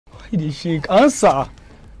The shake. Answer. I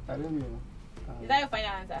don't know. Is that your final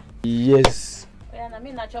answer? Yes. Yeah, I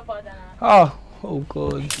mean, not your powder. Oh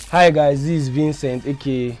God. Hi guys, this is Vincent,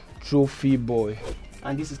 aka Trophy Boy.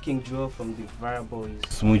 And this is King Joe from the BOYZ.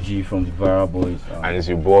 Smoothie from the BOYZ. And it's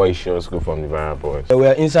your boy Shosko from the BOYZ.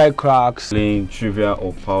 We're inside Kraks. Playing trivia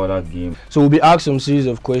or powder game. So we'll be asked some series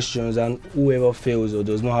of questions, and whoever fails or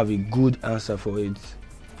does not have a good answer for it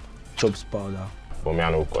chops powder. But me,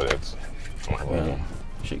 I don't call it.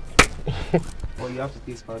 Shake. Well, you have to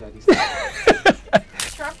taste powder this time.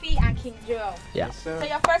 Trophy and King Joe. Yeah. Yes, sir. So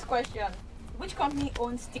your first question: which company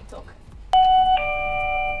owns TikTok?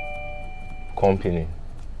 Company.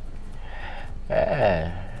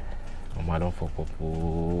 I don't fuck up.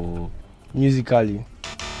 Musically.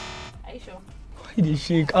 Are you sure? The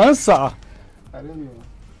shake. Answer. I don't know.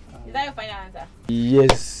 Is that your final answer?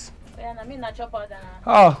 Yes. Yeah, I mean, not your powder.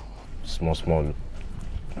 Small.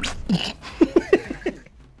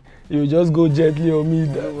 You just go gently on me.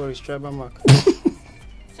 Don't worry, tribal mark.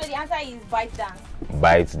 So the answer is Bite Dance.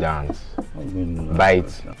 Bite dance.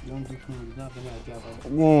 Bite. Don't do food. You don't have any idea about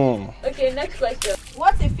it. Okay, next question.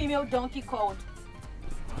 What's a female donkey called?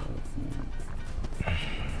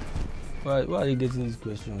 Why are you getting these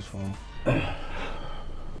questions from?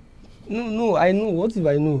 No, I know. What if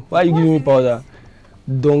I know? Why are you giving me powder?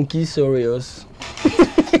 Donkey serious.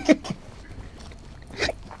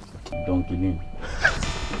 Donkey name.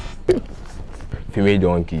 Female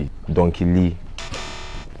donkey. Donkey Lee.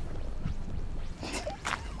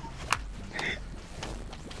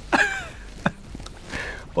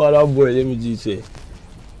 Powder boy, let me do it.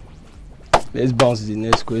 Let's bounce to the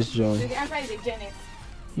next question. So the answer is a Janet.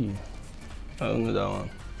 I don't know that one.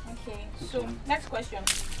 Okay, so next question.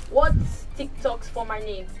 What's TikTok's former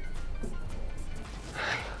name?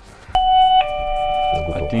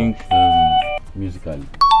 I think musically.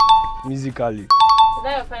 Musically. Is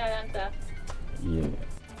that your final answer? Yeah.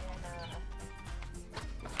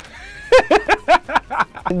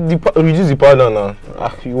 Reduce the powder now.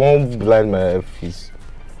 You won't blind my face.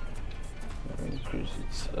 Increase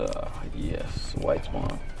it. Yes, white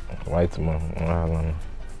man. White man.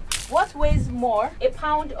 What weighs more, a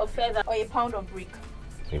pound of feather or a pound of brick?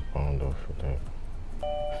 A pound of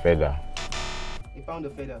feather. A pound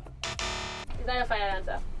of feather. Is that your final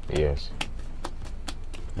answer? Yes.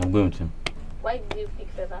 I'm going with him. Why did you pick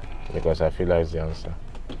feather? Because I feel like it's the answer.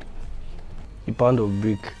 A pound of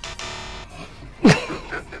brick.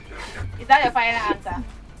 Is that your final answer?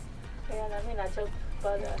 Yeah, I mean, I chose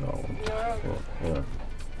feather. Oh. You're wrong. Yeah.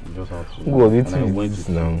 You just have to. Who And I was went it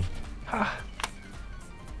to now?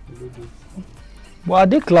 But are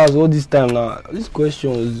they class all this time now? These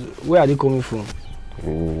questions, where are they coming from?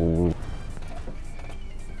 Ooh.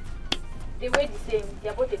 They weigh the same.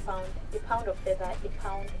 They're both a pound. A pound of feather, a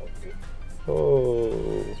pound of brick.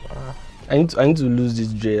 Oh. I need to lose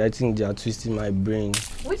this dread. I think they are twisting my brain.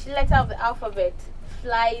 Which letter of the alphabet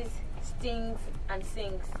flies, stings, and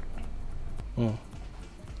sings? You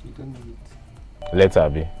don't know it. Letter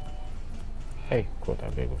B. Hey, God, I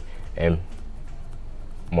beg you. M.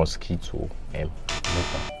 Mosquito. M.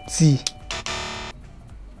 T. Is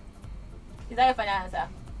that your final answer?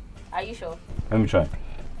 Are you sure? Let me try.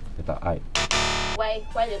 Letter I. Why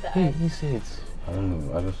letter Hey, I? he said. I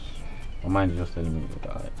don't know. My mind is just telling me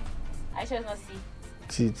letter I. I sure it's not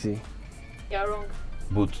C. T. You're wrong.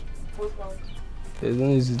 Both. Both wrong. There's no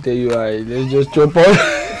need to tell you I. Let's just chop on.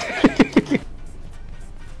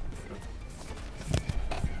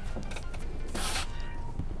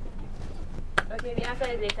 Okay, the answer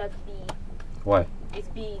is letter B. Why? It's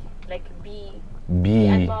B, like B. B. The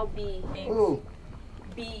animal B. Oh.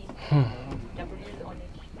 B. The breeze on it.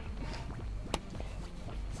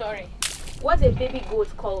 Sorry. What's a baby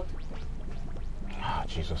goat called? Ah,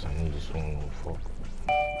 Jesus, I know this one. Fuck.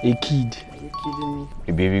 A kid. Are you kidding me?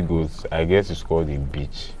 A baby goat, I guess it's called a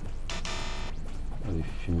bitch. That's a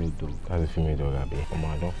female dog. That's a female dog, I bet. Come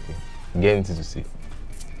on, I don't feel. Get into to say.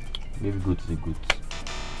 Baby goat is a goat.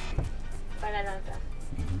 Final answer.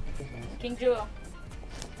 King Joe,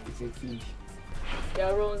 It's a kid.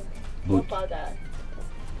 you're wrong. Both. About that.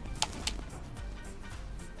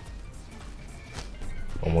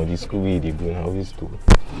 This school way they go now, always too.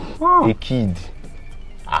 A kid.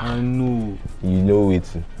 I know. You know it.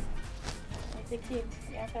 It's a kid.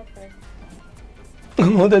 The answer first. I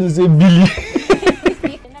wanted to say Billy.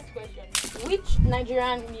 The next question. Which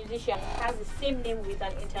Nigerian musician has the same name with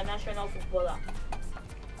an international footballer?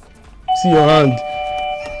 See your hand.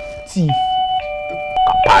 T.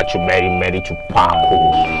 Pachu Mary Chupaco.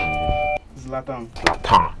 Zlatan.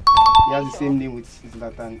 Zlatan. He has the same name with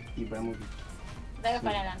Zlatan Ibrahimovic. Is that your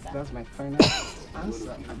final answer? That's my final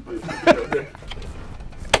answer.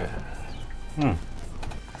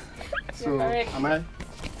 So, correct. am I?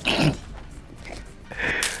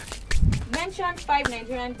 Mention 5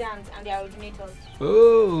 Nigerian dance and their originators.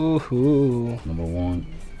 Oh. Number 1,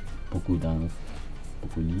 Poco dance.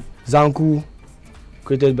 Pokoli. Zanku,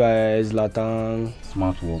 created by Zlatan.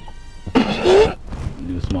 Smart work.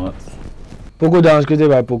 Little smart. Poco Dance, created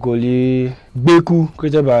by Pokoli. Beku,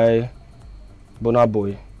 created by Burna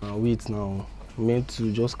Boy. Wait now. Meant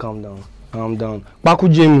to just calm down. Calm down. Baku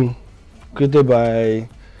Jemu, created by.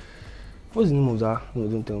 What's the name of that? No,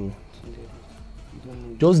 don't tell me.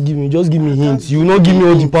 Just give me hints. You will not give me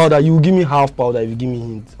all the powder. You will give me half powder if you give me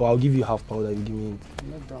hints. Or I'll give you half powder if you give me hints. I'm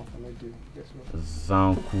not down. I'm not doing. Guess what?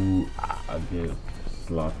 Zanku, I guess.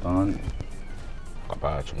 Zlatan.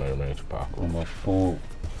 Number 4,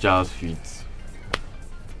 Jazz Feet.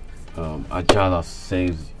 Ajala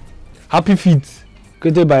saves. Happy Feet,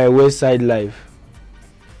 created by West Side Life.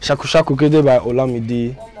 Shaku Shaku, created by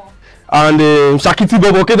Olamide. One more. And Shakiti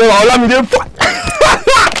Bobo, created by Olamide.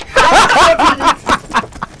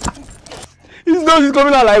 His nose is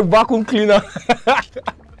coming out like vacuum cleaner.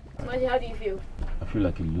 Maji, how do you feel? I feel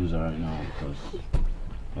like a loser right now because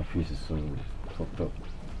my face is so fucked up.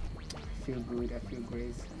 I feel good. I feel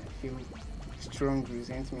great. I feel strong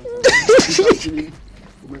resentment.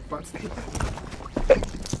 For my party.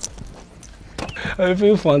 I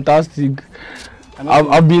feel fantastic.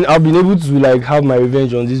 I've been able to like have my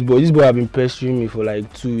revenge on this boy. This boy have been pestering me for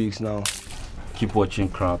like 2 weeks now. Keep watching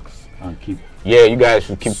Kraks and keep You guys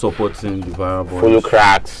should keep supporting the viral boys. follow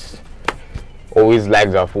Kraks. Always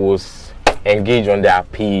like their posts. Engage on their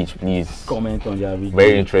page, please. Comment on their video.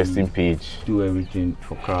 Very interesting page. Do everything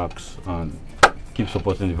for Kraks and keep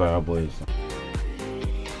supporting the viral boys.